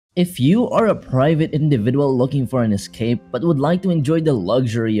If you are a private individual looking for an escape but would like to enjoy the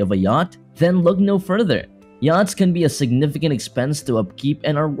luxury of a yacht, then look no further. Yachts can be a significant expense to upkeep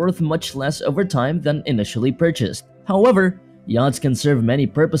and are worth much less over time than initially purchased. However, yachts can serve many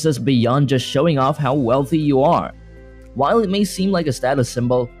purposes beyond just showing off how wealthy you are. While it may seem like a status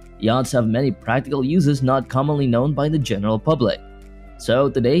symbol, yachts have many practical uses not commonly known by the general public. So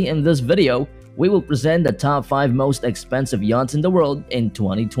today in this video, we will present the top 5 most expensive yachts in the world in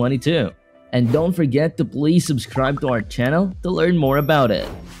 2022. And don't forget to please subscribe to our channel to learn more about it.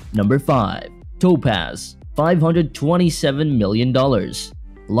 Number 5. Topaz, $527 million.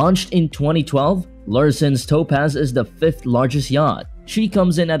 Launched in 2012, Lurson's Topaz is the 5th largest yacht. She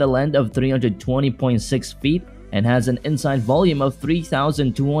comes in at a length of 320.6 feet and has an inside volume of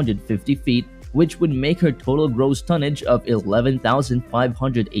 3,250 feet, which would make her total gross tonnage of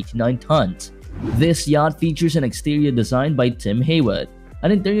 11,589 tons. This yacht features an exterior design by Tim Haywood,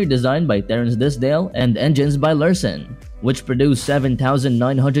 an interior design by Terence Disdale, and engines by Lurson, which produce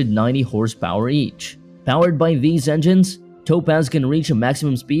 7,990 horsepower each. Powered by these engines, Topaz can reach a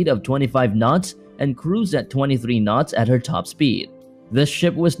maximum speed of 25 knots and cruise at 23 knots at her top speed. This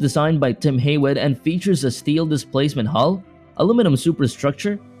ship was designed by Tim Haywood and features a steel displacement hull, aluminum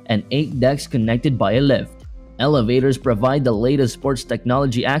superstructure, and 8 decks connected by a lift. Elevators provide the latest sports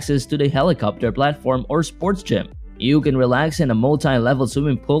technology access to the helicopter platform or sports gym. You can relax in a multi-level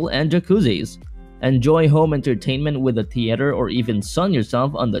swimming pool and jacuzzis. Enjoy home entertainment with a theater or even sun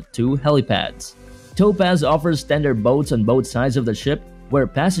yourself on the 2 helipads. Topaz offers standard boats on both sides of the ship where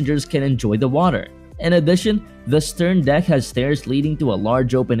passengers can enjoy the water. In addition, the stern deck has stairs leading to a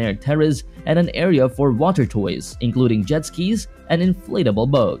large open-air terrace and an area for water toys, including jet skis and inflatable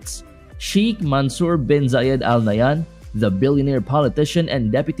boats. Sheikh Mansour bin Zayed Al Nahyan, the billionaire politician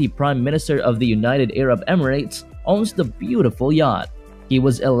and deputy prime minister of the United Arab Emirates, owns the beautiful yacht. He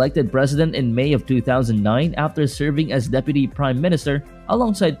was elected president in May of 2009 after serving as deputy prime minister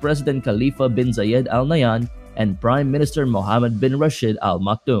alongside President Khalifa bin Zayed Al Nahyan and Prime Minister Mohammed bin Rashid Al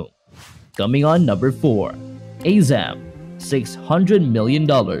Maktoum. Coming on number 4. Azam, $600 million.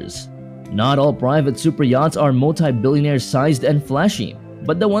 Not all private super yachts are multi-billionaire sized and flashy,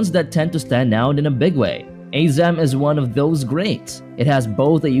 but the ones that tend to stand out in a big way. Azam is one of those greats. It has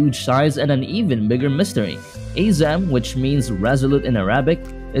both a huge size and an even bigger mystery. Azam, which means resolute in Arabic,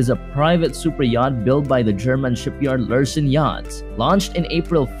 is a private super yacht built by the German shipyard Lurson Yachts. Launched in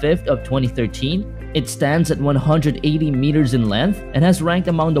April 5th of 2013, it stands at 180 meters in length and has ranked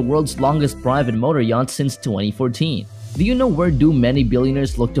among the world's longest private motor yachts since 2014. Do you know where do many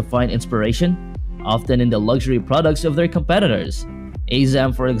billionaires look to find inspiration? Often in the luxury products of their competitors.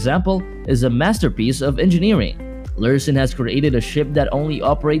 Azam, for example, is a masterpiece of engineering. Lurson has created a ship that only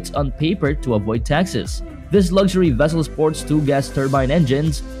operates on paper to avoid taxes. This luxury vessel sports 2 gas turbine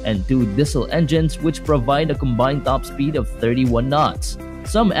engines and 2 diesel engines which provide a combined top speed of 31 knots.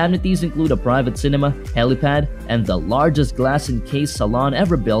 Some amenities include a private cinema, helipad, and the largest glass-encased salon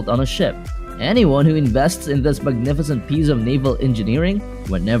ever built on a ship. Anyone who invests in this magnificent piece of naval engineering,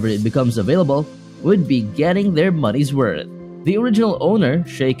 whenever it becomes available, would be getting their money's worth. The original owner,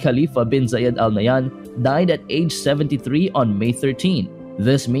 Sheikh Khalifa bin Zayed Al Nahyan, died at age 73 on May 13.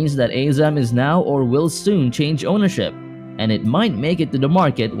 This means that Azam is now or will soon change ownership, and it might make it to the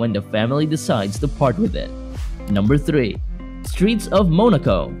market when the family decides to part with it. Number 3. Streets of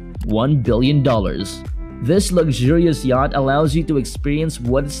Monaco, $1 billion. This luxurious yacht allows you to experience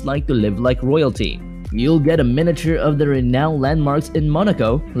what it's like to live like royalty. You'll get a miniature of the renowned landmarks in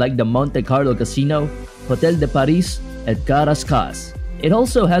Monaco like the Monte Carlo Casino, Hotel de Paris, and Carascas. It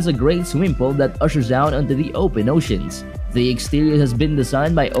also has a great swimming pool that ushers out onto the open oceans. The exterior has been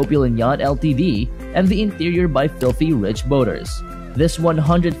designed by Opulent Yacht Ltd and the interior by Filthy Rich Boaters. This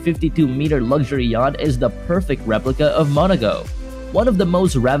 152-meter luxury yacht is the perfect replica of Monaco, one of the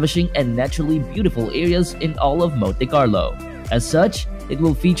most ravishing and naturally beautiful areas in all of Monte Carlo. As such, it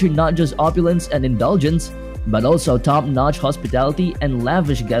will feature not just opulence and indulgence, but also top-notch hospitality and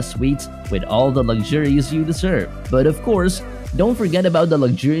lavish guest suites with all the luxuries you deserve. But of course, don't forget about the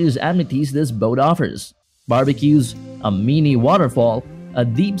luxurious amenities this boat offers. Barbecues, a mini waterfall, a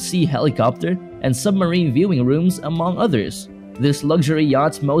deep-sea helicopter, and submarine viewing rooms, among others. This luxury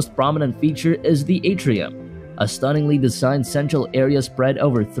yacht's most prominent feature is the atrium, a stunningly designed central area spread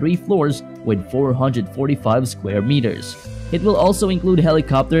over 3 floors with 445 square meters. It will also include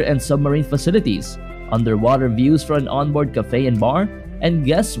helicopter and submarine facilities, underwater views for an onboard cafe and bar, and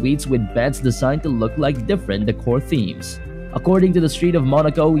guest suites with beds designed to look like different decor themes. According to the Street of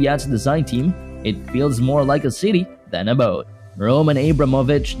Monaco Yachts design team, it feels more like a city than a boat. Roman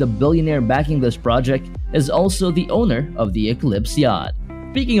Abramovich, the billionaire backing this project, is also the owner of the Eclipse yacht.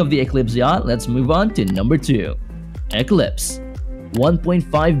 Speaking of the Eclipse yacht, let's move on to number 2. Eclipse,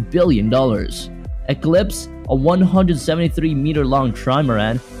 $1.5 billion. Eclipse, a 173-meter-long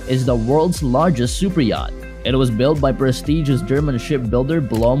trimaran, is the world's largest super yacht. It was built by prestigious German shipbuilder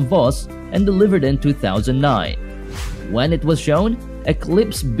Blom Voss and delivered in 2009. When it was shown,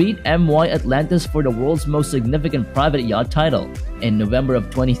 Eclipse beat MY Atlantis for the world's most significant private yacht title. In November of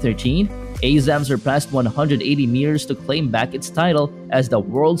 2013, AZAM surpassed 180 meters to claim back its title as the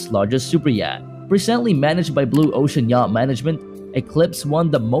world's largest super yacht. Presently managed by Blue Ocean Yacht Management, Eclipse won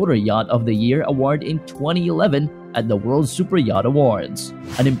the Motor Yacht of the Year award in 2011 at the World Super Yacht Awards.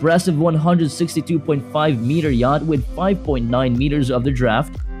 An impressive 162.5-meter yacht with 5.9 meters of the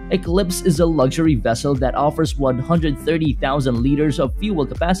draft, Eclipse is a luxury vessel that offers 130,000 liters of fuel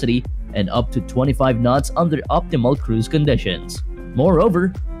capacity and up to 25 knots under optimal cruise conditions.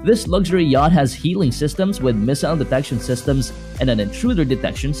 Moreover, this luxury yacht has healing systems with missile detection systems and an intruder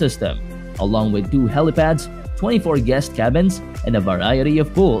detection system, along with 2 helipads, 24 guest cabins, and a variety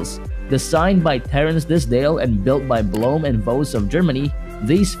of pools. Designed by Terence Disdale and built by Blom and Voss of Germany,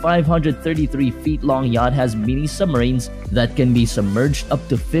 this 533-feet-long yacht has mini submarines that can be submerged up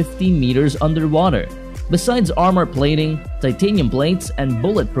to 50 meters underwater. Besides armor plating, titanium plates, and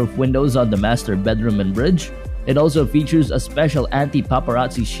bulletproof windows on the master bedroom and bridge, it also features a special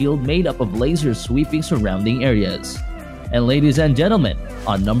anti-paparazzi shield made up of lasers sweeping surrounding areas. And ladies and gentlemen,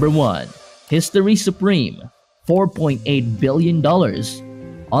 on number 1, History Supreme, $4.8 billion.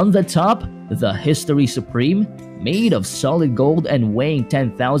 On the top, the History Supreme, made of solid gold and weighing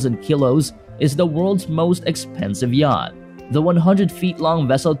 10,000 kilos, is the world's most expensive yacht. The 100-feet-long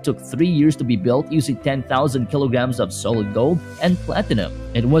vessel took 3 years to be built using 10,000 kilograms of solid gold and platinum.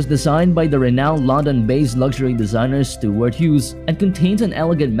 It was designed by the renowned London-based luxury designer Stuart Hughes and contains an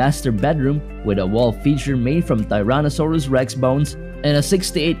elegant master bedroom with a wall feature made from Tyrannosaurus rex bones and a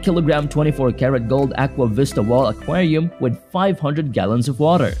 68-kilogram 24-karat gold Aqua Vista wall aquarium with 500 gallons of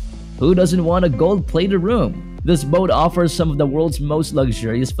water. Who doesn't want a gold-plated room? This boat offers some of the world's most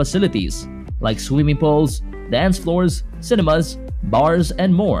luxurious facilities, like swimming pools, dance floors, cinemas, bars,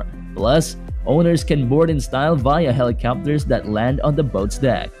 and more. Plus, owners can board in style via helicopters that land on the boat's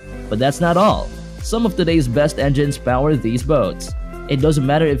deck. But that's not all. Some of today's best engines power these boats. It doesn't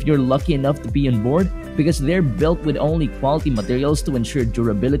matter if you're lucky enough to be on board because they're built with only quality materials to ensure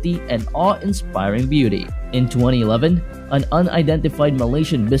durability and awe-inspiring beauty. In 2011, an unidentified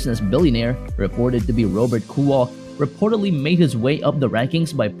Malaysian business billionaire, reported to be Robert Kuo, reportedly made his way up the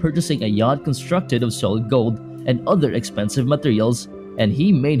rankings by purchasing a yacht constructed of solid gold and other expensive materials, and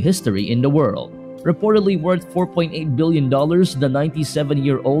he made history in the world. Reportedly worth $4.8 billion, the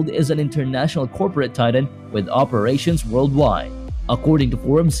 97-year-old is an international corporate titan with operations worldwide. According to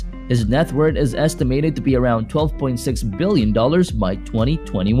Forbes, his net worth is estimated to be around $12.6 billion by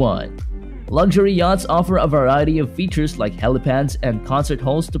 2021. Luxury yachts offer a variety of features like helipads and concert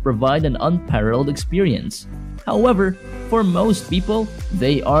halls to provide an unparalleled experience. However, for most people,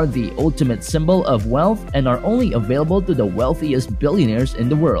 they are the ultimate symbol of wealth and are only available to the wealthiest billionaires in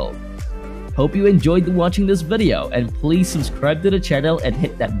the world. Hope you enjoyed watching this video, and please subscribe to the channel and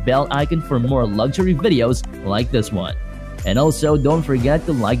hit that bell icon for more luxury videos like this one. And also don't forget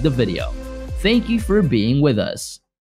to like the video. Thank you for being with us.